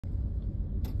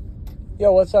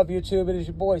Yo, what's up, YouTube? It is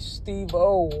your boy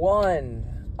Steve-O-1.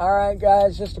 All right,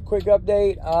 guys, just a quick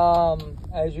update.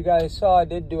 As you guys saw, I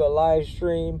did do a live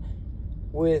stream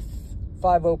with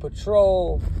 5-0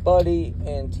 Patrol, Buddy,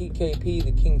 and TKP,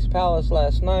 the King's Palace,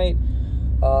 last night.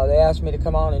 They asked me to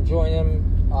come on and join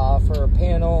them for a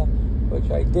panel,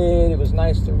 which I did. It was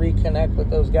nice to reconnect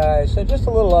with those guys. So just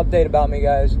a little update about me,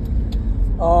 guys.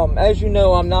 As you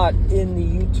know, I'm not in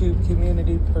the YouTube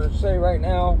community per se right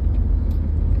now.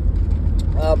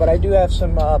 But I do have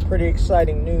some pretty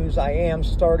exciting news. I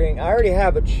already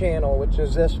have a channel, which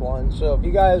is this one. So if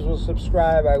you guys will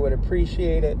subscribe, I would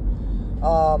appreciate it.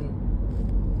 I've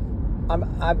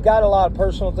got a lot of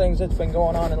personal things that's been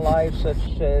going on in life, such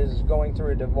as going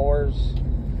through a divorce,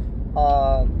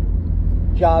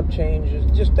 job changes,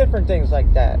 just different things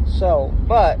like that. So,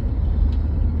 but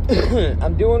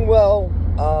I'm doing well.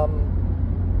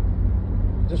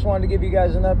 Just wanted to give you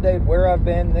guys an update where I've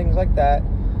been, things like that.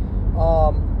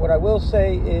 What I will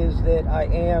say is that I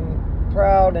am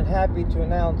proud and happy to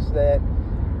announce that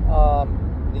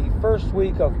the first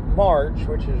week of March,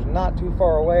 which is not too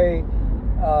far away,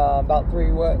 about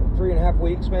 3.5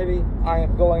 weeks maybe, I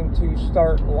am going to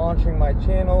start launching my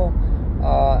channel,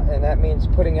 and that means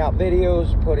putting out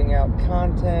videos, putting out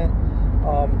content.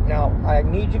 Now, I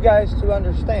need you guys to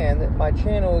understand that my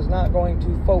channel is not going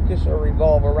to focus or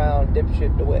revolve around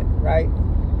Dipshit Dewitte, right?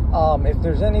 If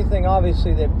there's anything,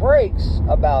 obviously, that breaks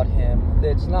about him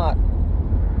that's not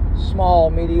small,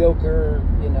 mediocre,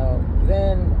 you know,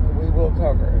 then we will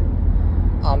cover it.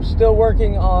 I'm still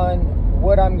working on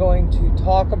what I'm going to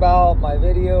talk about, my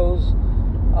videos.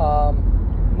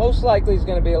 Most likely it's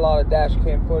going to be a lot of dash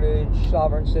cam footage,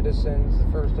 sovereign citizens,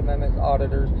 the First Amendment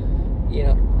auditors, you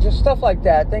know, just stuff like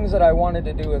that. Things that I wanted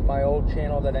to do with my old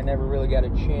channel that I never really got a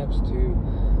chance to.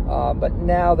 But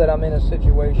now that I'm in a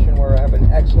situation where I have an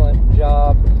excellent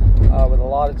job with a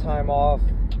lot of time off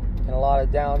and a lot of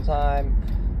downtime,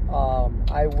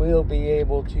 I will be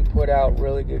able to put out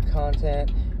really good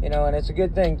content, you know, and it's a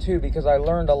good thing too, because I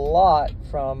learned a lot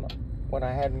from when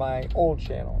I had my old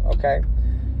channel, okay?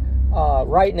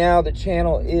 Right now the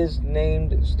channel is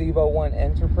named Steve-O-1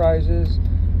 Enterprises.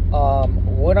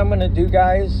 What I'm going to do,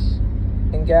 guys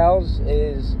and gals,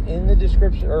 is in the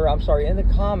description, or I'm sorry, in the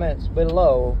comments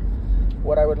below,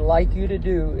 what I would like you to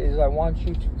do is I want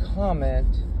you to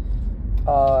comment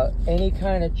any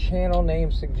kind of channel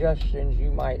name suggestions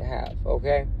you might have,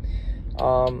 okay?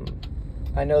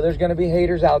 I know there's going to be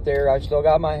haters out there. I still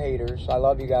got my haters. I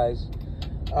love you guys.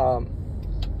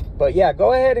 But yeah,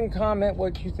 go ahead and comment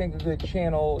what you think a good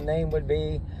channel name would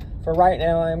be. For right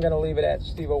now, I'm going to leave it at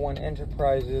Steve-O-1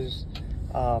 Enterprises.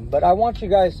 But I want you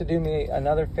guys to do me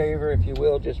another favor, if you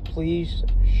will. Just please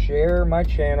share my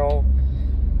channel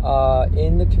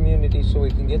in the community so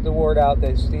we can get the word out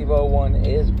that Steve-O-1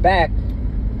 is back.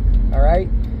 All right?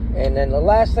 And then the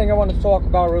last thing I want to talk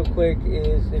about real quick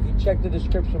is, if you check the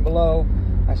description below,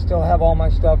 I still have all my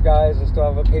stuff, guys. I still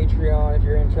have a Patreon if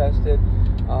you're interested.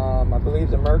 I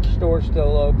believe the merch store is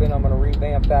still open. I'm going to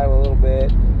revamp that a little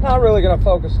bit. Not really going to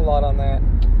focus a lot on that.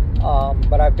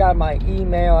 But I've got my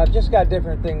email. I've just got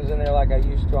different things in there like I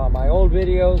used to on my old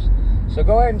videos. So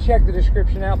go ahead and check the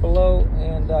description out below.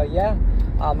 And yeah,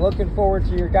 I'm looking forward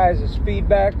to your guys'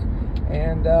 feedback.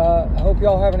 And I hope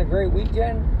y'all having a great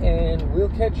weekend. And we'll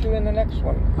catch you in the next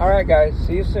one. All right, guys.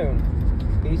 See you soon.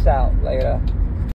 Peace out. Later.